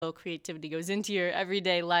creativity goes into your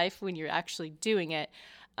everyday life when you're actually doing it.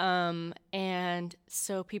 And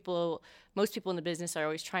so most people in the business are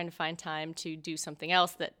always trying to find time to do something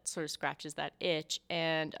else that sort of scratches that itch.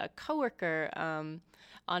 And a coworker on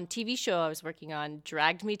a TV show I was working on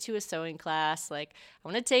dragged me to a sewing class. Like, I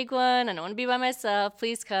want to take one. I don't want to be by myself.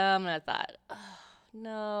 Please come. And I thought, oh,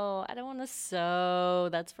 no, I don't want to sew.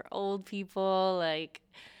 That's for old people. Like,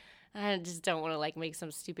 I just don't want to like make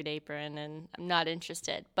some stupid apron, and I'm not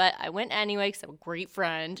interested. But I went anyway because I'm a great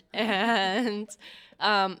friend, and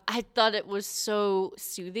I thought it was so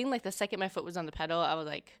soothing. Like the second my foot was on the pedal, I was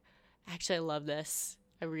like, actually, I love this.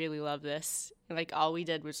 I really love this. And like all we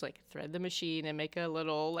did was like thread the machine and make a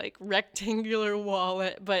little like rectangular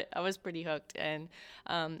wallet, but I was pretty hooked. And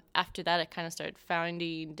after that, I kind of started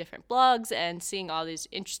finding different blogs and seeing all these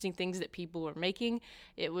interesting things that people were making.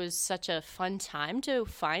 It was such a fun time to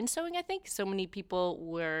find sewing, I think. So many people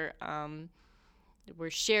were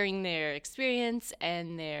sharing their experience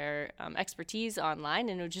and their expertise online,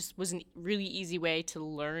 and it just was a really easy way to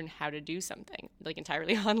learn how to do something like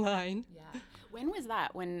entirely online. Yeah. When was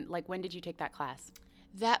that? When did you take that class?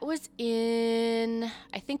 That was in,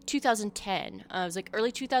 I think, 2010. It was like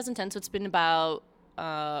early 2010, so it's been about,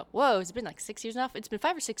 it's been like 6 years now? It's been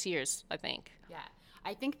 5 or 6 years, I think. Yeah.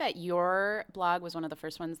 I think that your blog was one of the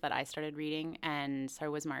first ones that I started reading, and so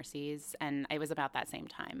was Marcy's, and it was about that same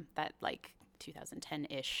time, that like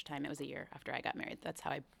 2010-ish time. It was a year after I got married. That's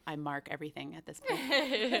how I mark everything at this point.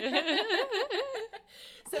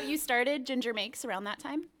 So you started Ginger Makes around that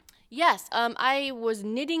time? Yes, I was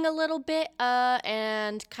knitting a little bit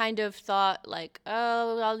and kind of thought like,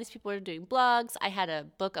 oh, all these people are doing blogs. I had a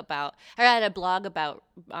blog about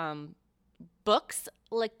books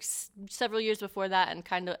like several years before that, and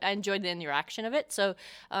kind of I enjoyed the interaction of it. So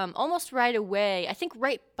almost right away, I think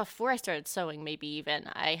right before I started sewing, maybe even,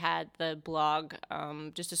 I had the blog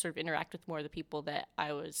just to sort of interact with more of the people that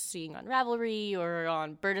I was seeing on Ravelry or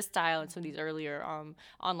on Berta Style and some of these earlier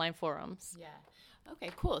online forums. Yeah.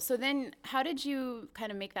 Okay, cool. So then how did you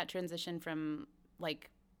kind of make that transition from like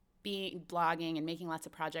being blogging and making lots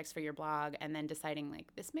of projects for your blog and then deciding like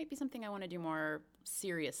this might be something I want to do more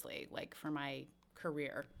seriously, like for my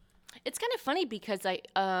career? It's kind of funny because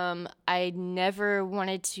I never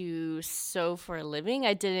wanted to sew for a living.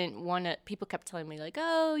 I didn't want to. People kept telling me like,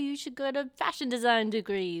 "Oh, you should go to fashion design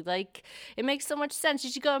degree. Like, it makes so much sense. You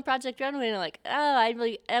should go on Project Runway." And I'm like, "Oh,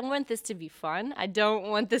 I want this to be fun. I don't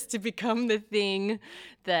want this to become the thing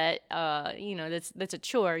that that's a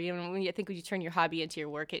chore. You know, when you turn your hobby into your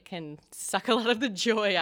work, it can suck a lot of the joy